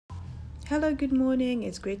Hello, good morning.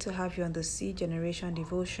 It's great to have you on the C Generation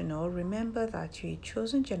Devotional. Remember that you're a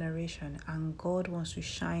chosen generation and God wants to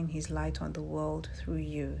shine His light on the world through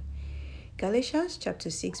you. Galatians chapter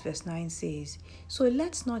 6 verse 9 says, "So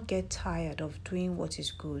let's not get tired of doing what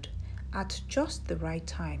is good. At just the right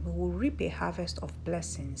time, we will reap a harvest of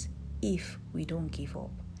blessings if we don't give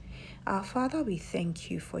up." Our Father, we thank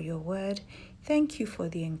you for your word. Thank you for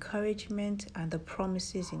the encouragement and the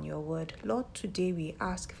promises in your word. Lord, today we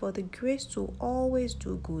ask for the grace to always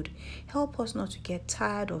do good. Help us not to get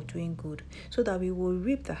tired of doing good so that we will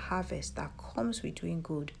reap the harvest that comes with doing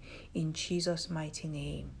good. In Jesus' mighty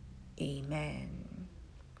name, amen.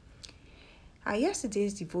 At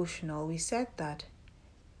yesterday's devotional, we said that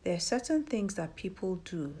there are certain things that people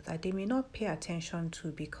do that they may not pay attention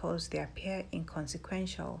to because they appear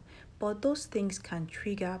inconsequential, but those things can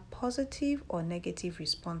trigger positive or negative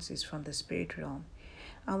responses from the spirit realm.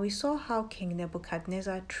 And we saw how King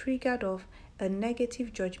Nebuchadnezzar triggered off a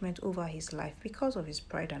negative judgment over his life because of his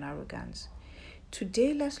pride and arrogance.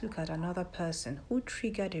 Today, let's look at another person who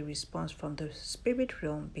triggered a response from the spirit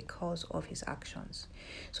realm because of his actions.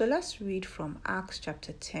 So let's read from Acts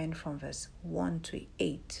chapter 10 from verse 1 to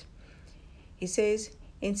 8. It says,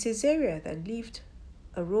 "In Caesarea there lived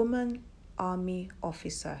a Roman army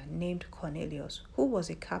officer named Cornelius, who was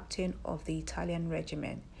a captain of the Italian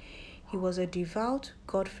regiment. He was a devout,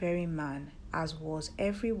 God-fearing man, as was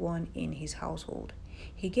everyone in his household.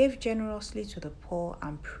 He gave generously to the poor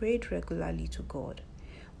and prayed regularly to God.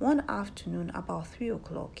 One afternoon, about 3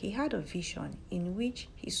 o'clock, he had a vision in which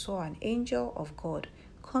he saw an angel of God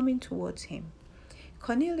coming towards him.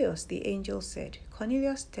 'Cornelius,' the angel said.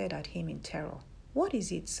 Cornelius stared at him in terror. 'What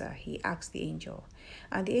is it, sir?' he asked the angel.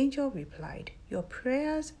 And the angel replied, 'Your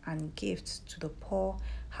prayers and gifts to the poor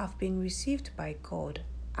have been received by God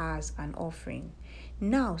as an offering.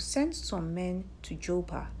 Now send some men to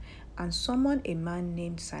Joppa and summon a man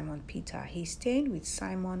named Simon Peter. He's staying with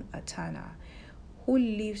Simon a tanner, who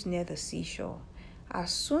lives near the seashore.'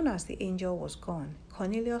 As soon as the angel was gone,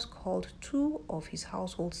 Cornelius called 2 of his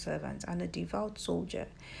household servants and a devout soldier,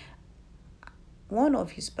 one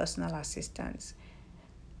of his personal assistants.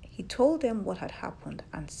 He told them what had happened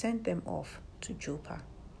and sent them off to Joppa."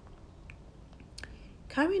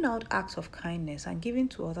 Carrying out acts of kindness and giving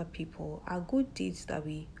to other people are good deeds that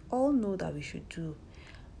we all know that we should do.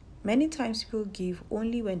 Many times people give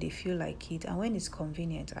only when they feel like it and when it's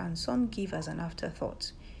convenient, and some give as an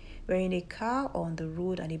afterthought. We're in a car or on the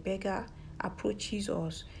road and a beggar approaches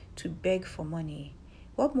us to beg for money.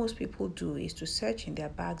 What most people do is to search in their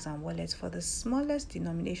bags and wallets for the smallest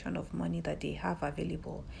denomination of money that they have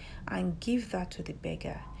available and give that to the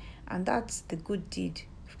beggar. And that's the good deed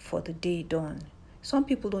for the day done. Some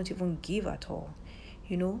people don't even give at all,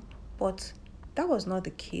 but that was not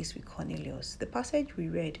the case with Cornelius. The passage we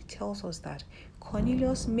read tells us that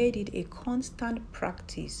Cornelius made it a constant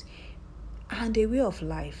practice and a way of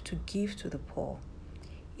life to give to the poor.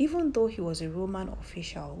 Even though he was a Roman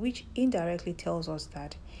official, which indirectly tells us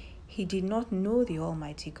that he did not know the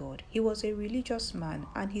Almighty God. He was a religious man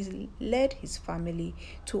and he led his family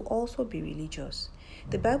to also be religious.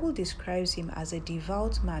 The Bible describes him as a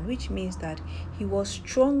devout man, which means that he was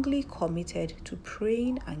strongly committed to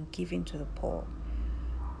praying and giving to the poor.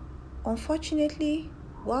 Unfortunately,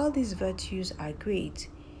 while these virtues are great,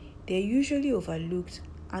 they're usually overlooked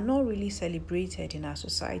and not really celebrated in our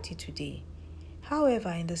society today. However,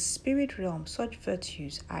 in the spirit realm, such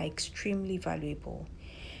virtues are extremely valuable.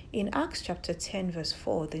 In Acts chapter 10 verse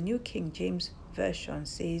 4, the New King James Version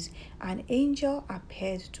says, "An angel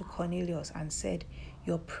appeared to Cornelius and said,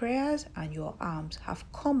 'Your prayers and your alms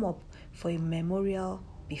have come up for a memorial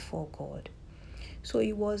before God.'" So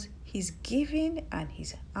it was his giving and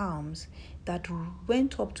his alms that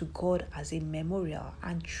went up to God as a memorial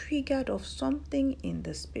and triggered off something in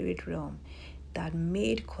the spirit realm that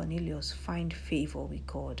made Cornelius find favor with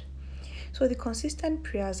God. So the consistent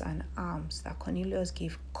prayers and alms that Cornelius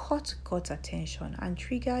gave caught God's attention and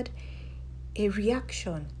triggered a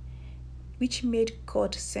reaction which made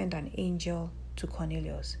God send an angel to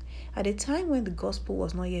Cornelius. At a time when the gospel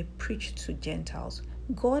was not yet preached to Gentiles,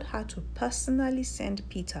 God had to personally send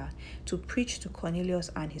Peter to preach to Cornelius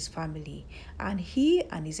and his family, and he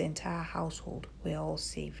and his entire household were all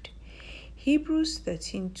saved. Hebrews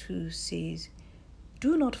 13:2 says,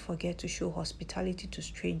 "Do not forget to show hospitality to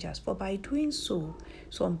strangers, for by doing so,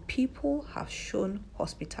 some people have shown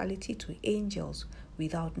hospitality to angels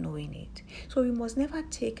without knowing it." So we must never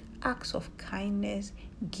take acts of kindness,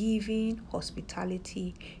 giving,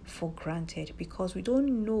 hospitality for granted, because we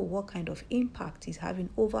don't know what kind of impact it's having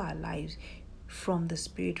over our lives from the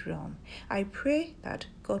spirit realm. I pray that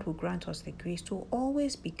God will grant us the grace to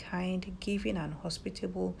always be kind, giving, and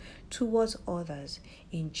hospitable towards others.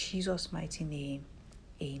 In Jesus' mighty name,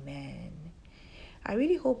 amen. I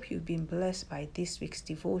really hope you've been blessed by this week's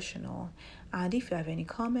devotional. And if you have any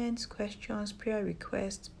comments, questions, prayer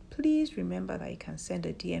requests, please remember that you can send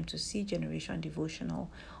a DM to See Generation Devotional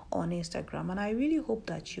on Instagram. And I really hope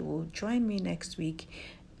that you will join me next week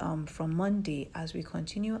from Monday as we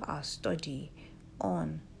continue our study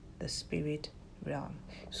on the spirit realm.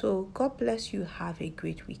 So God bless you. Have a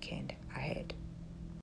great weekend ahead.